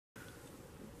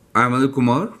I'm Anil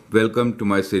Kumar. Welcome to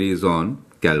my series on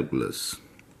calculus.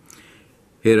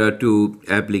 Here are two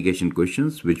application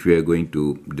questions which we are going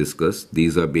to discuss.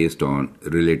 These are based on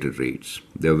related rates.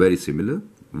 They are very similar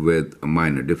with a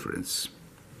minor difference.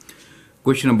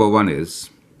 Question number 1 is,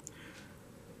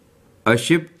 a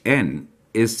ship N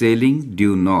is sailing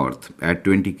due north at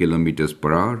 20 kilometers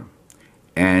per hour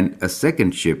and a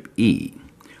second ship E,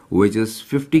 which is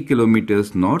 50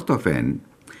 kilometers north of N,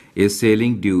 is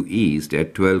sailing due east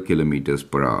at 12 kilometers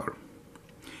per hour.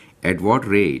 At what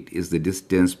rate is the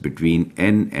distance between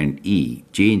N and E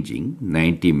changing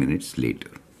 90 minutes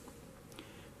later?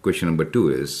 Question number 2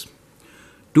 is,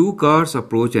 two cars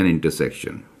approach an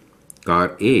intersection.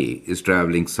 Car A is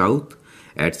traveling south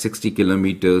at 60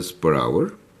 kilometers per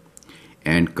hour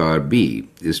and car B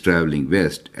is traveling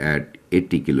west at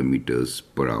 80 kilometers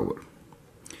per hour.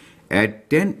 At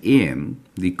 10 a.m.,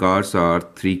 the cars are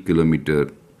 3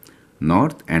 kilometers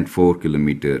north and 4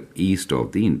 kilometers east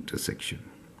of the intersection.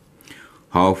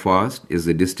 How fast is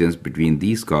the distance between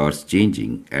these cars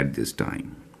changing at this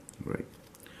time? Right.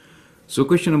 So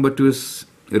question number 2 is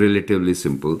relatively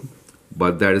simple,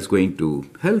 but that is going to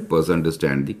help us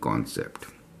understand the concept.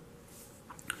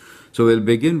 So we'll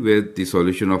begin with the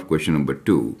solution of question number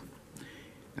 2,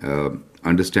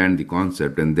 understand the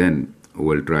concept, and then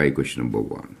we'll try question number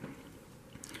 1.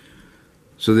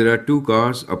 So there are two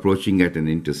cars approaching at an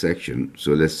intersection.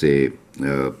 So let's say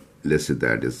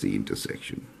that is the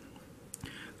intersection.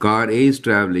 Car A is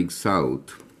traveling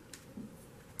south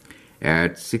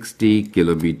at 60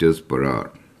 kilometers per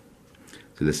hour.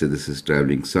 So let's say this is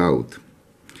traveling south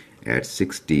at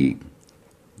 60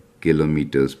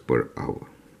 kilometers per hour.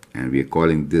 And we are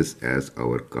calling this as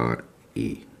our car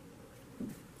A.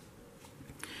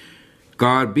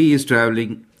 Car B is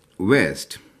traveling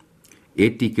west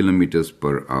 80 kilometers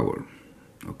per hour.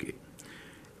 Okay.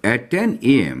 At 10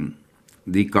 a.m.,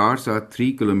 the cars are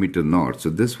 3 kilometers north. So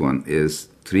this one is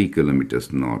 3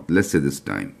 kilometers north. Let's say this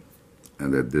time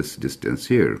that this distance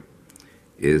here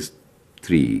is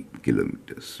 3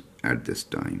 kilometers at this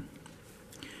time.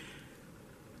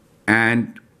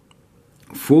 And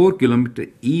 4 kilometers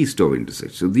east of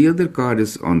intersection. So the other car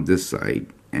is on this side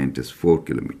and it is 4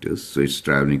 kilometers. So it's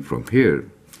traveling from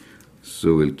here.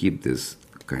 So we'll keep this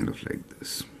kind of like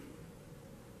this.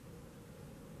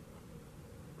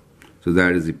 So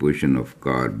that is the position of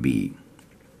car B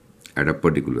at a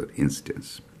particular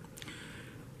instance.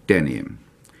 10 a.m.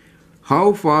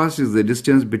 How fast is the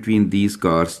distance between these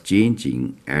cars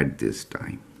changing at this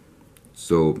time?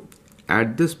 So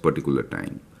at this particular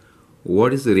time,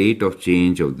 what is the rate of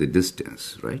change of the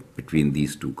distance, right, between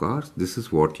these two cars? This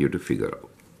is what you have to figure out.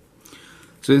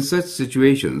 So in such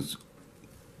situations,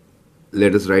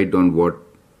 let us write down what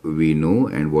we know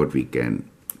and what we can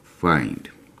find.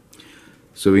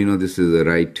 So we know this is a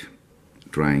right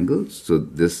triangle. So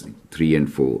this 3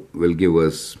 and 4 will give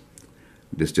us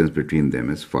distance between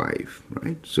them as 5,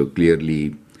 right? So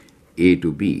clearly A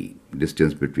to B,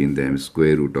 distance between them is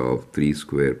square root of 3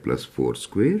 square plus 4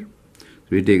 square.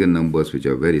 We take numbers which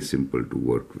are very simple to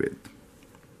work with.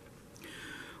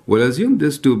 We'll assume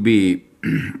this to be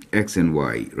x and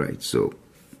y, right? So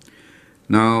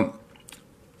now,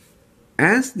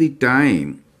 as the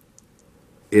time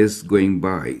is going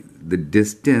by, the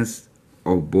distance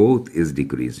of both is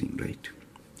decreasing, right?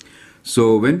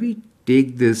 So when we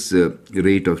take this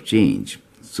rate of change,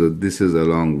 so this is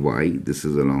along y, this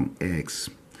is along x.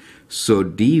 So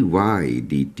dy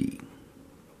dt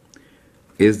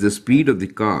is the speed of the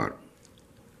car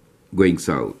going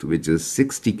south, which is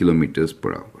 60 kilometers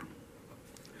per hour.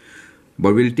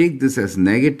 But we'll take this as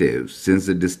negative since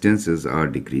the distances are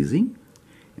decreasing.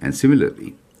 And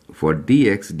similarly, for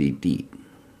dx dt,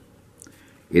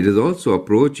 it is also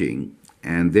approaching,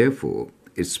 and therefore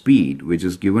its speed, which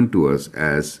is given to us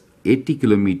as 80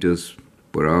 kilometers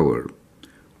per hour,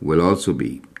 will also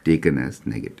be taken as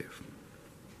negative.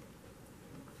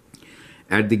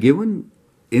 At the given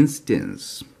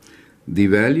instance, the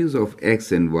values of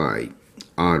x and y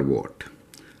are what?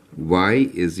 Y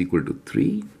is equal to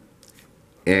 3,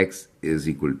 x is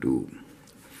equal to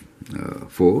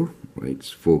 4, right?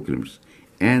 It's 4 kilometers.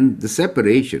 And the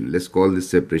separation, let's call this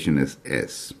separation as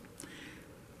s.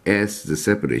 S, the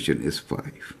separation is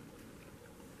 5.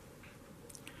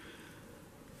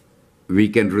 We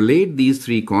can relate these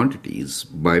three quantities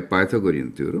by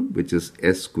Pythagorean theorem, which is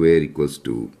s square equals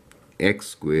to x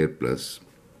square plus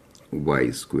y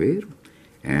square,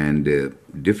 and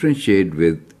differentiate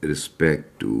with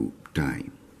respect to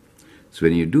time. So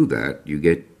when you do that, you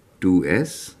get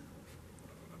 2s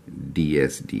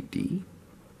ds dt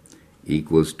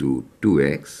equals to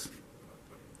 2x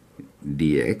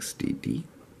dx dt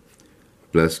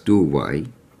plus 2y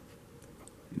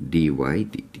dy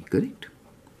dt, correct?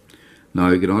 Now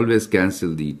you can always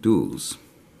cancel the 2's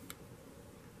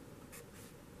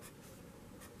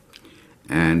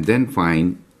and then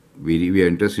find, we are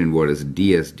interested in what is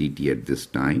ds dt at this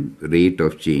time, rate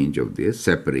of change of their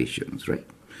separations, right?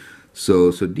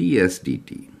 So ds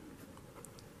dt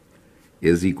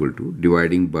is equal to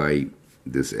dividing by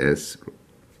this s,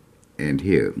 and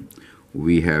here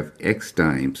we have x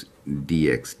times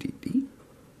dx dt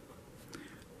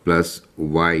plus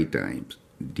y times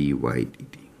dy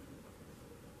dt.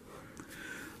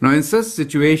 Now in such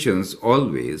situations,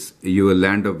 always you will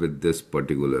land up with this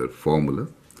particular formula.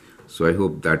 So I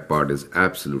hope that part is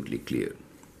absolutely clear.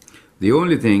 The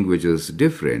only thing which is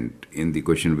different in the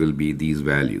question will be these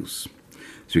values.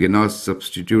 So you can now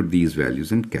substitute these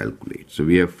values and calculate. So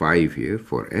we have 5 here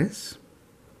for s.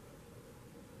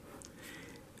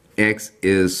 X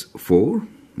is 4,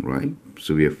 right?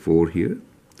 So we have 4 here.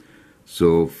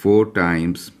 So 4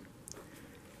 times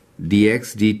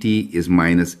dx dt is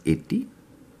minus 80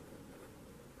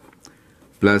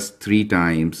 plus 3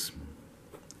 times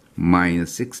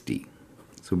minus 60.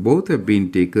 So both have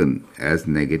been taken as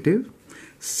negative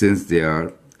since they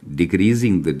are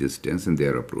decreasing the distance and they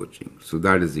are approaching. So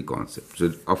that is the concept.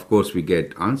 So of course we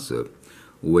get answer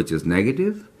which is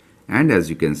negative, and as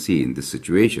you can see in this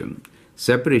situation,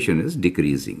 separation is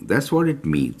decreasing. That's what it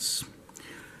means.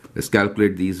 Let's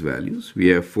calculate these values. We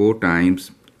have 4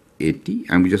 times 80.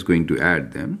 I'm just going to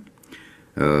add them.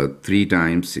 3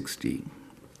 times 60.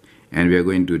 And we are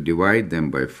going to divide them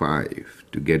by 5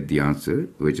 to get the answer,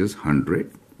 which is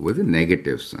 100 with a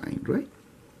negative sign, right?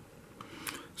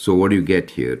 So what you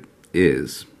get here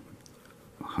is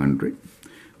 100.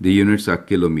 The units are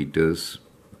kilometers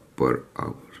per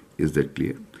hour. Is that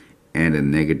clear? And a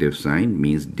negative sign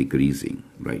means decreasing,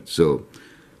 right? So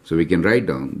we can write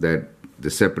down that the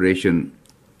separation,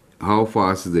 how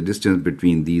fast is the distance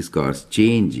between these cars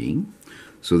changing?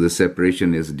 So the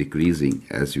separation is decreasing,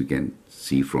 as you can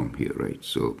see from here, right?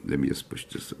 So let me just push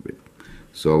this a bit.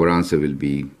 So our answer will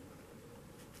be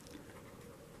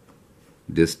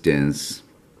distance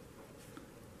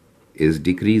is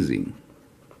decreasing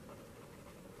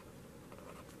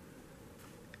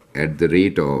at the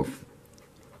rate of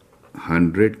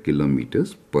 100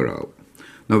 kilometers per hour.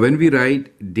 Now when we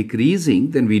write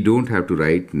decreasing, then we don't have to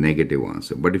write negative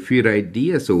answer. But if we write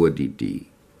ds over dt,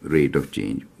 rate of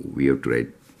change, we have to write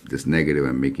this negative,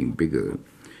 I'm making bigger,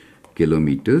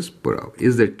 kilometers per hour.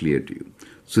 Is that clear to you?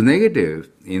 So negative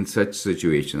in such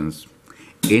situations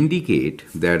indicate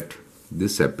that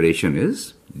this separation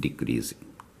is decreasing.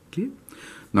 Clear?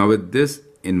 Now with this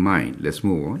in mind, let's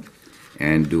move on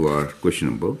and do our question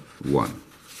number 1.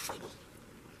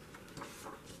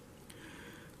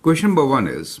 Question number 1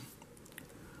 is,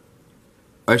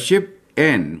 a ship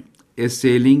N is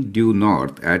sailing due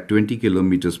north at 20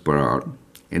 kilometers per hour,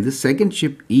 and the second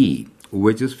ship E,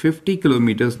 which is 50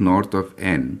 kilometers north of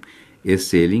N, is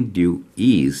sailing due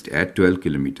east at 12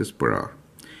 kilometers per hour.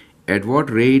 At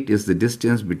what rate is the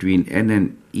distance between N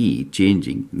and E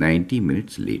changing 90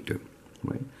 minutes later?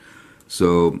 Right.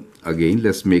 So again,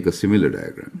 let's make a similar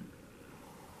diagram.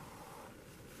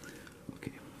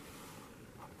 Okay.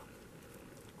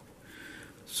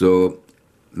 So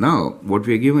now what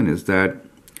we are given is that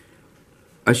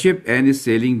a ship N is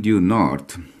sailing due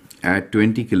north at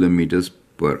 20 kilometers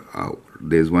per hour.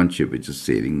 There's one ship which is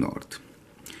sailing north.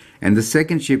 And the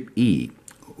second ship E,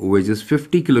 which is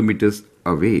 50 kilometers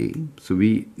away, so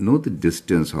we know the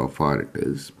distance, how far it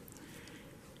is,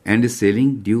 and is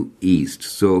sailing due east.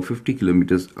 So 50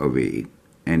 kilometers away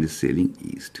and is sailing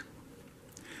east.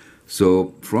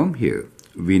 So from here,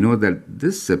 we know that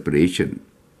this separation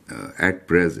at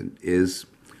present is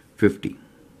 50.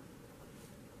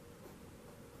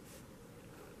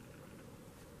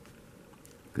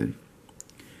 Okay.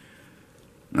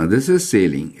 Now this is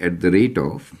sailing at the rate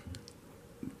of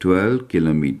 12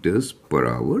 kilometers per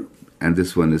hour, and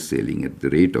this one is sailing at the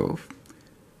rate of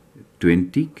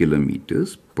 20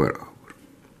 kilometers per hour.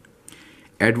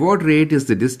 At what rate is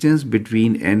the distance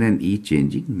between N and E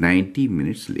changing 90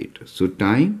 minutes later? So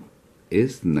time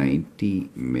is 90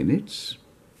 minutes,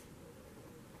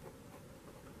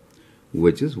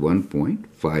 which is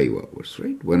 1.5 hours,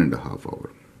 right? 1.5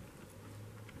 hours.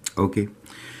 Okay.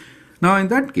 Now in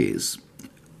that case,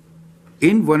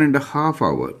 in 1.5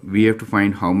 hours, we have to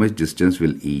find how much distance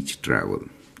will each travel,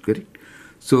 correct?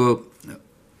 So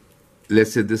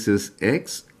let's say this is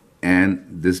X, and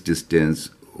this distance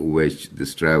which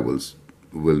this travels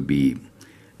will be,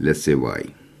 let's say,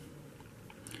 Y.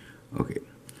 Okay.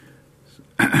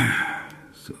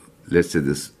 So let's say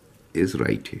this is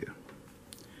right here.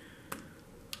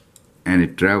 And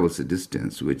it travels a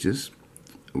distance which is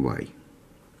Y.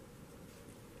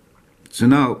 So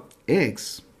now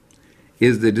x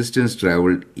is the distance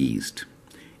traveled east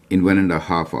in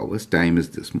 1.5 hours. Time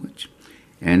is this much.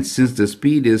 And since the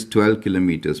speed is 12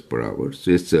 kilometers per hour,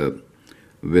 so it's a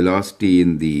velocity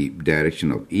in the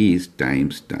direction of east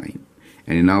times time.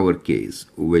 And in our case,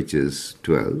 which is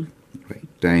 12,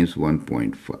 right, times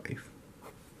 1.5.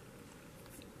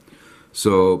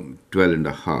 So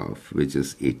 12.5, which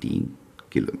is 18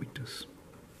 kilometers.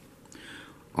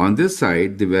 On this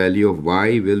side, the value of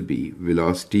y will be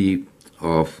velocity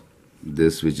of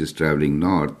this which is traveling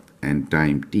north and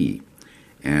time t.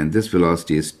 And this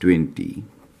velocity is 20,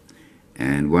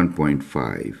 and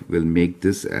 1.5 will make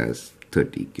this as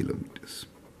 30 kilometers.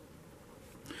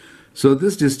 So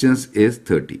this distance is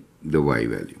 30, the y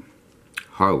value.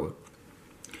 However,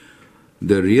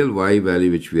 the real y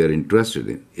value which we are interested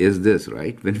in is this,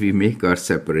 right? When we make our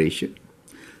separation.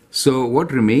 So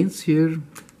what remains here?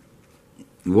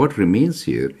 What remains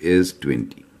here is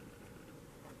 20.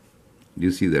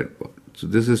 You see that part? So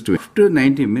this is 20. After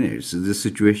 90 minutes, this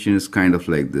situation is kind of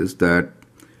like this, that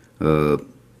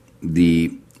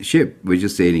the ship which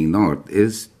is sailing north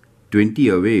is 20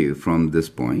 away from this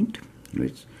point,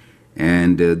 right?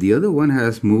 And the other one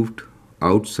has moved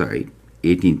outside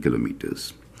 18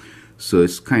 kilometers. So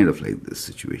it's kind of like this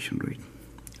situation, right?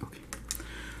 Okay.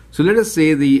 So let us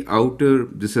say the outer,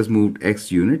 this has moved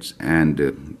x units,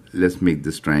 and let's make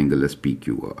this triangle as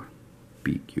PQR.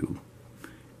 PQ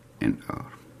and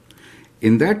R.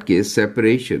 In that case,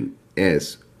 separation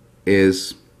S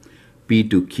is P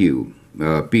to Q,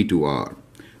 P to R.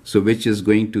 So which is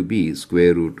going to be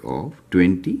square root of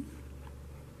 20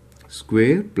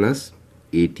 square plus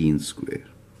 18 square.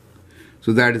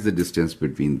 So that is the distance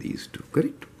between these two,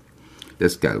 correct?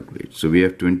 Let's calculate. So we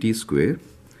have 20 square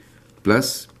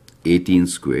plus 18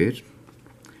 square.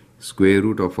 Square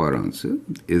root of our answer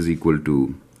is equal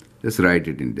to, let's write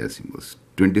it in decimals,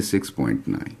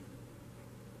 26.9.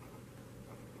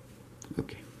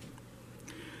 Okay.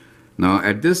 Now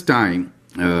at this time,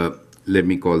 let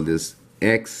me call this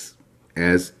x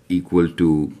as equal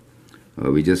to,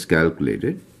 we just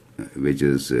calculated, which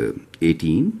is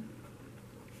 18.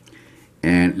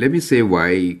 And let me say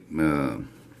y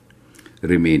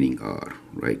remaining r,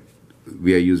 right?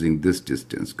 We are using this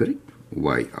distance, correct?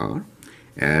 yr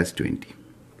as 20.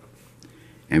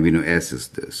 And we know s is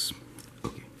this.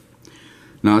 Okay.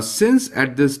 Now since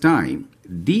at this time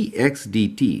dx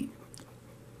dt,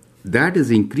 that is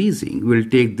increasing, we'll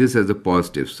take this as a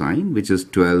positive sign, which is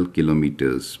 12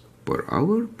 kilometers per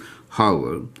hour.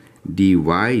 However, dy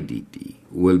dt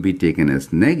will be taken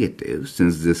as negative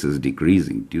since this is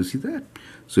decreasing. Do you see that?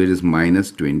 So it is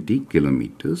minus 20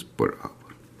 kilometers per hour.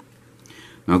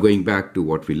 Now going back to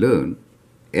what we learned,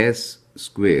 s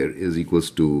square is equals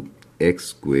to x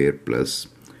square plus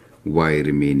y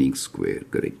remaining square,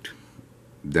 correct?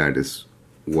 That is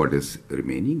what is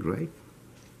remaining, right?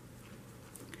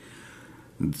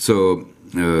 So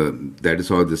that is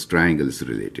how this triangle is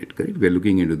related, correct? We are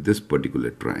looking into this particular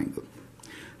triangle.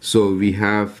 So we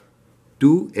have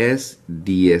 2s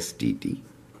ds dt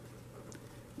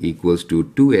equals to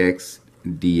 2x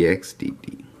dx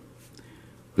dt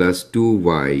plus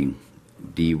 2y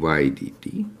dy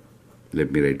dt.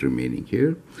 Let me write remaining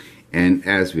here. And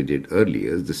as we did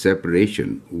earlier, the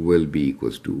separation will be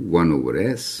equals to 1 over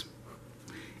s.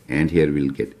 And here we'll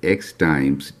get x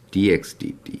times dx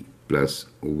dt plus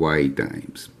y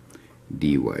times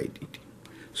dy dt.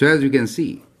 So as you can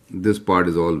see, this part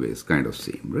is always kind of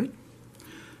same, right?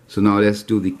 So now let's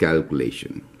do the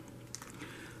calculation.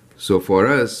 So for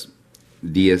us,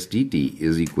 ds dt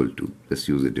is equal to, let's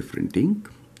use a different ink,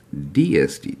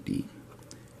 ds dt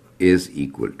is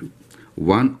equal to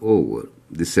 1 over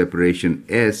the separation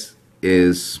s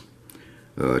is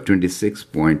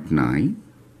 26.9.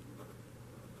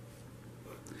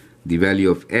 The value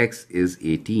of x is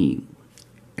 18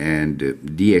 and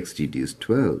dx dt is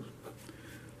 12.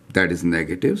 That is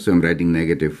negative, so I'm writing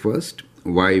negative first.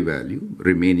 Y value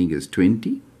remaining is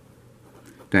 20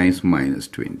 times minus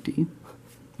 20.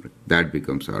 That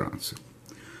becomes our answer.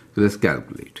 So let's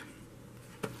calculate.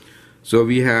 So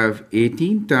we have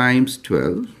 18 times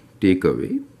 12, take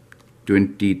away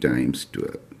 20 times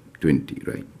 12, 20,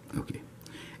 right? Okay.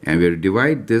 And we'll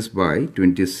divide this by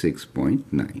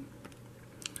 26.9,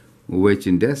 which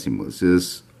in decimals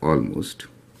is almost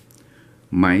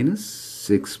minus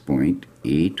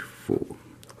 6.84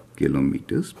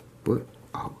 kilometers per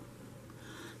hour.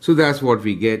 So that's what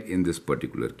we get in this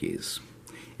particular case.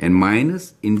 And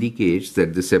minus indicates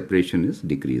that the separation is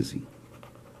decreasing.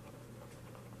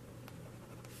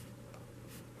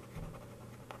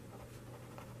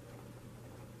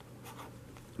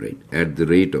 Right, at the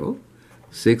rate of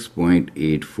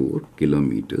 6.84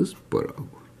 kilometers per hour.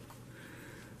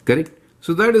 Correct?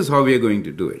 So that is how we are going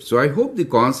to do it. So I hope the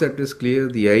concept is clear.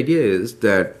 The idea is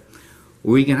that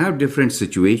we can have different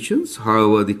situations,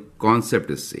 however the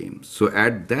concept is same. So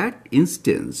at that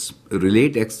instance,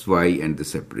 relate x, y and the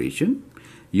separation,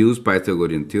 use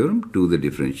Pythagorean theorem to the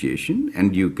differentiation,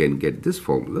 and you can get this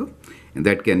formula, and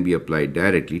that can be applied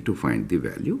directly to find the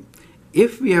value.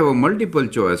 If we have a multiple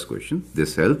choice question,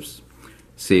 this helps,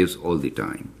 saves all the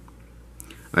time.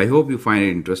 I hope you find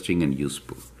it interesting and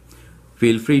useful.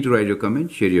 Feel free to write your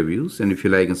comments, share your views, and if you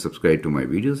like and subscribe to my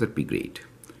videos, that'd be great.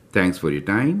 Thanks for your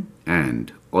time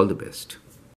and all the best.